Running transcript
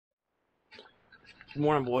Good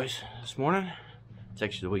morning, boys. This morning, it's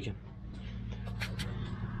actually the weekend.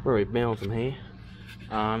 We're already baling some hay.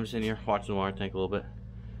 I'm just in here watching the water tank a little bit.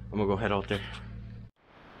 I'm gonna go head out there.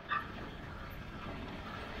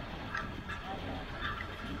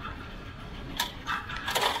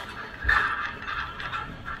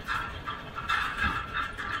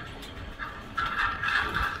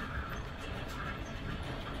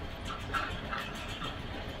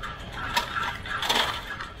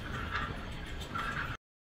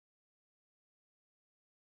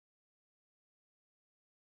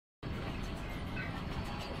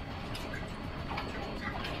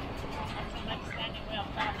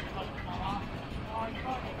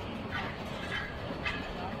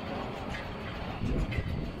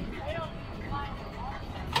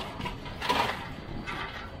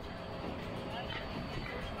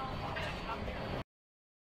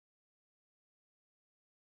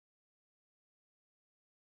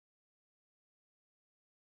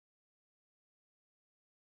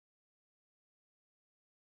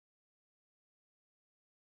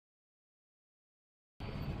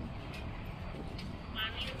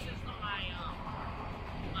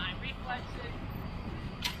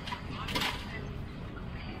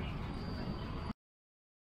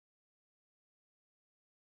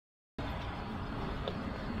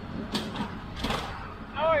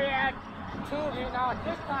 Oh yeah, two of you. Now at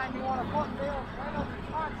this time you want to put bales right over the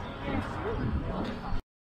front so you can't see.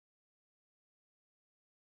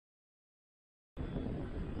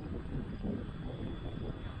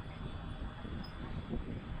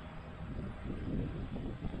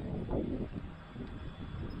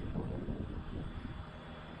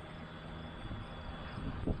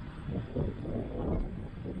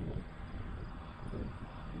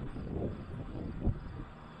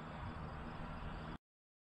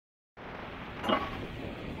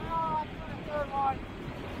 Oh, for the third one.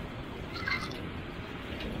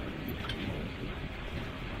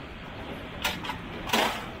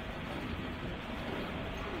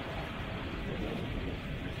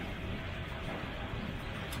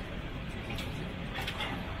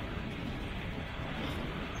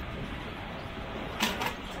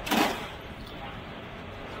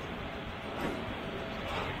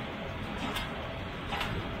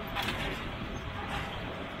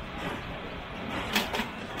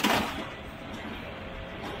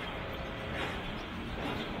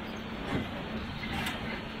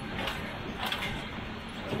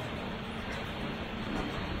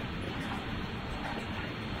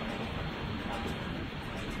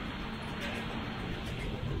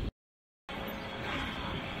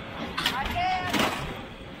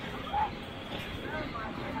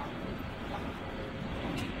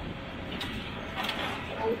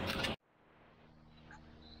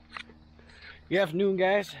 Good afternoon,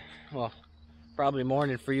 guys. Well, probably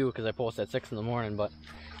morning for you because I post at 6 in the morning, but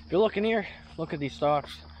if you're looking here, look at these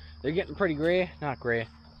stalks. They're getting pretty gray, not gray,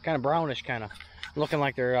 kind of brownish, kind of looking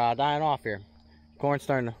like they're dying off here. Corn's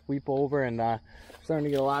starting to weep over and starting to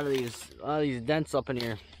get a lot of these dents up in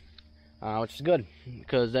here, which is good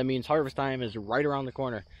because that means harvest time is right around the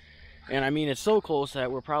corner. And I mean, it's so close that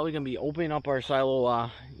we're probably going to be opening up our silo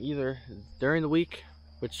either during the week,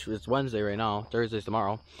 which is Wednesday right now, Thursday's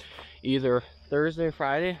tomorrow, either Thursday,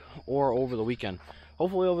 Friday, or over the weekend.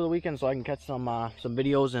 Hopefully over the weekend so I can catch some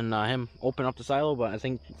videos and him open up the silo. But I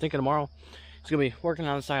think thinking tomorrow he's gonna be working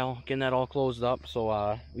on the silo, getting that all closed up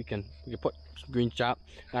so we can put some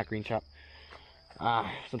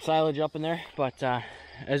some silage up in there. But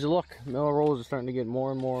as you look, mill rows are starting to get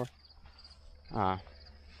more and more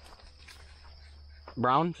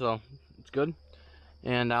brown, so it's good.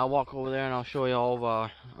 And I'll walk over there and I'll show you all of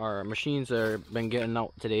our machines that have been getting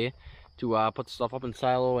out today to put the stuff up in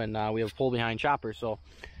silo. And we have pull behind choppers, so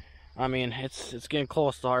I mean it's getting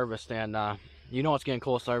close to harvest. And you know it's getting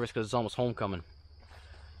close to harvest because it's almost homecoming.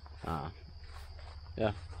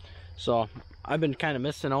 Yeah, so I've been kind of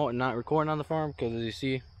missing out and not recording on the farm because, as you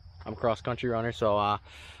see, I'm a cross country runner, so I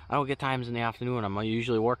don't get times in the afternoon. I'm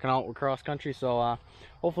usually working out with cross country, so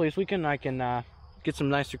hopefully this weekend I can get some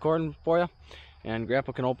nice recording for you, and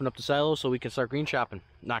Grandpa can open up the silo so we can start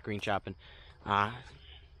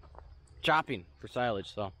chopping for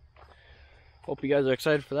silage. So hope you guys are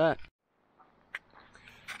excited for that.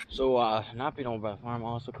 So not being over by the farm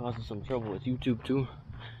also causes some trouble with YouTube too,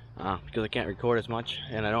 because I can't record as much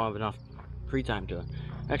and I don't have enough free time to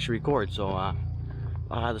actually record. So a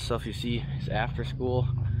lot of the stuff you see is after school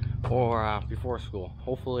or before school.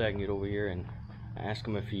 Hopefully I can get over here and ask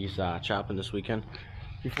him if he's chopping this weekend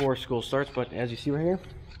before school starts. But as you see right here,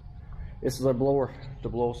 this is our blower to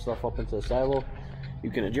blow stuff up into the silo. You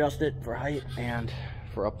can adjust it for height, and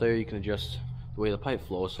for up there you can adjust the way the pipe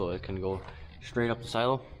flows so it can go straight up the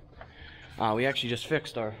silo. We actually just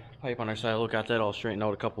fixed our pipe on our silo, got that all straightened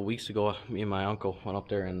out a couple weeks ago. Me and my uncle went up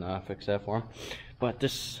there and fixed that for him. But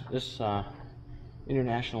this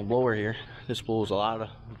international blower here, this blows a lot of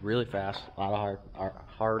really fast, a lot of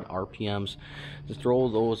hard RPMs to throw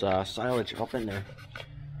those silage up in there.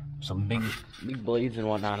 Some big blades and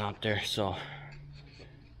whatnot out there, so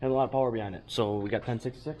have a lot of power behind it. So we got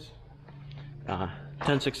 1066.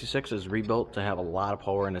 1066 is rebuilt to have a lot of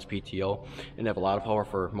power in this PTO and have a lot of power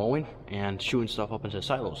for mowing and shooting stuff up into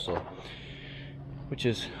silos. So, which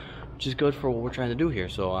is good for what we're trying to do here.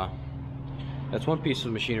 So that's one piece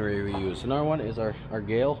of machinery we use. Another one is our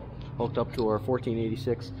Gale hooked up to our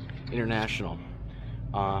 1486 International.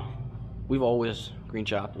 We've always green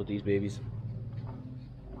chopped with these babies.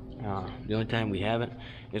 The only time we haven't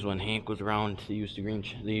is when Hank was around. They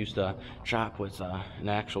used to chop with an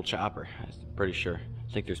actual chopper. I'm pretty sure.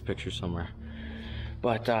 I think there's pictures somewhere.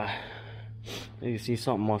 But you see,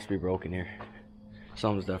 something must be broken here.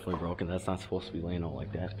 Something's definitely broken. That's not supposed to be laying out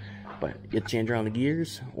like that. But you change around the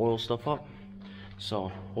gears, oil stuff up.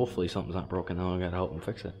 So hopefully something's not broken. Then I gotta help them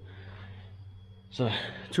fix it. So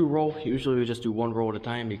 2 roll. Usually we just do 1 roll at a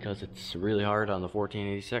time because it's really hard on the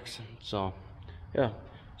 1486. So yeah.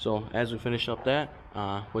 So as we finish up that,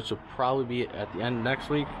 which will probably be at the end of next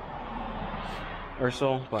week or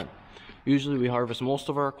so, but usually we harvest most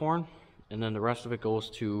of our corn, and then the rest of it goes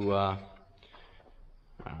to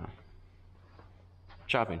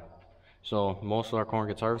chopping. So most of our corn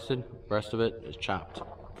gets harvested, the rest of it is chopped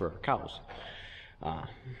for cows. A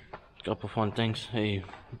couple fun things. Hey,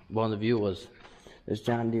 one of the view was this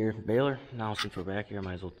John Deere baler. Now since we're back here, I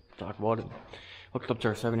might as well talk about it. Hooked up to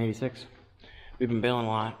our 786. We've been baling a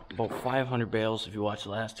lot, about 500 bales if you watch the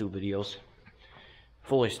last 2 videos.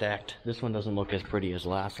 Fully stacked. This one doesn't look as pretty as the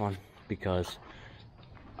last one because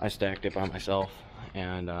I stacked it by myself,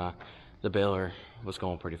 and the baler was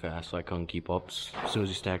going pretty fast, so I couldn't keep up. As soon as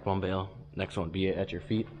you stack one bale, next one would be at your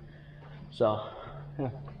feet. So yeah.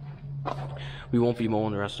 We won't be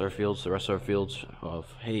mowing the rest of our fields. The rest of our fields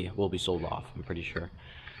of hay will be sold off, I'm pretty sure.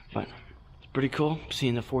 But it's pretty cool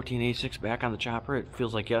seeing the 1486 back on the chopper. It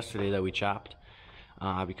feels like yesterday that we chopped.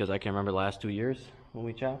 Because I can't remember the last 2 years when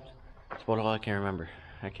we chopped. That's about all I can remember.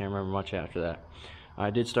 I can't remember much after that. I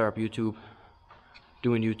did start up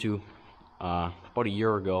doing YouTube about a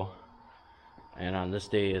year ago, and on this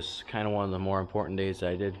day is kind of one of the more important days that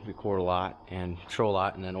I did record a lot and show a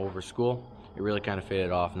lot, and then over school it really kind of faded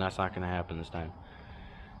off, and that's not going to happen this time.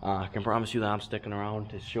 I can promise you that I'm sticking around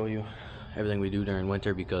to show you everything we do during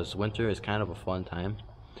winter, because winter is kind of a fun time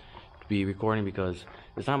to be recording because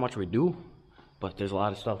there's not much we do. But there's a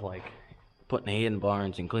lot of stuff like putting hay in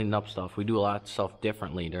barns and cleaning up stuff. We do a lot of stuff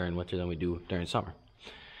differently during winter than we do during summer.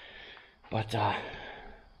 But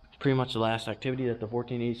pretty much the last activity that the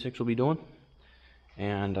 1486 will be doing.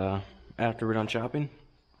 And after we're done chopping,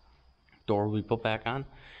 door will be put back on.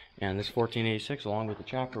 And this 1486, along with the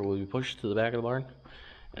chopper, will be pushed to the back of the barn.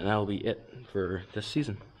 And that will be it for this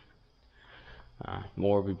season.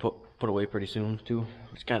 More will be put away pretty soon too.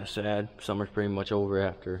 It's kind of sad. Summer's pretty much over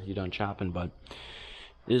after you're done chopping, but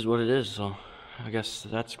it is what it is. So I guess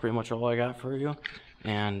that's pretty much all I got for you.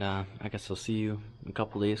 And I guess I'll see you in a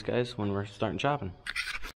couple days, guys, when we're starting chopping.